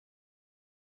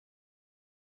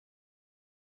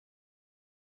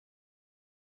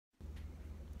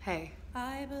Hey,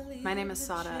 my name is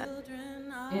Sara.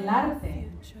 El arte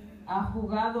ha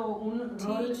jugado un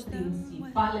rol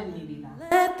principal en mi vida.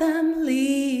 Let them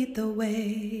lead the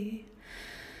way.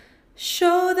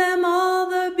 Show them all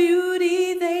the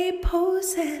beauty they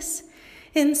possess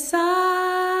inside.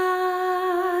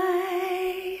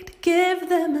 Give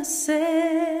them a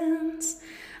sense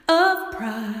of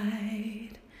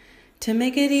pride to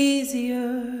make it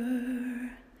easier.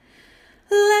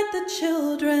 Let the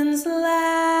children's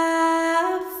laughter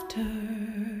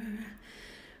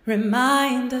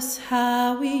remind us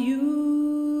how we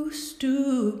used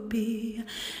to be.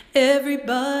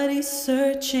 Everybody's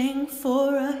searching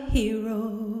for a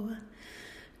hero.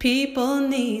 People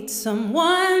need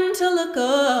someone to look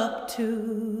up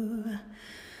to.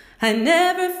 I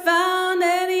never found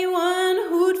anyone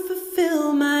who'd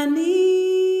fulfill my needs.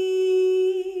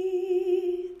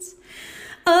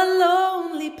 A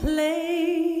lonely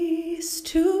place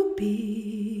to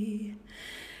be.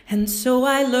 And so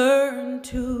I learned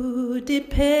to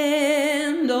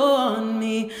depend on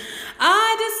me.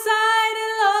 I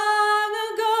decided long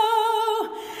ago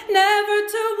never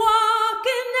to walk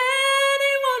in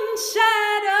anyone's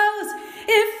shadows.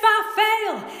 If I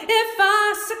fail, if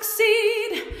I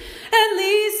succeed, at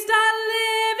least I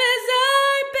live as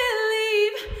I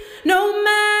believe. No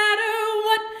matter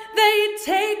what they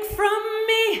take from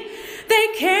me, they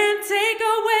can't take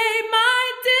away my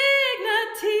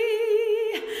dignity.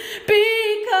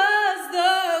 Because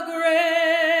the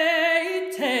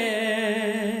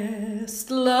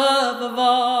greatest love of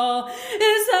all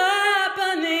is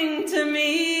happening to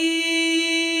me.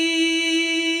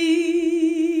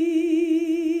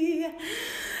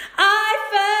 I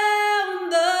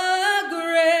found the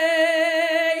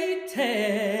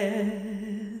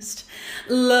greatest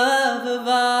love of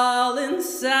all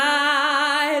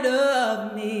inside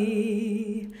of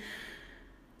me.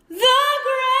 The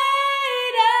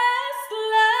greatest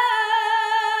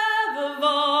love of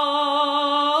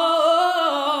all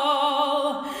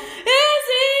is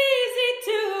easy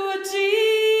to achieve.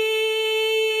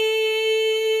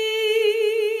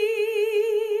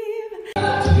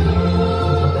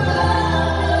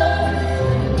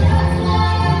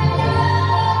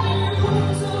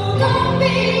 Don't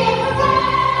be afraid.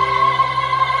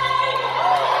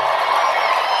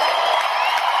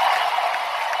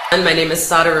 My name is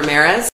Sara Ramirez.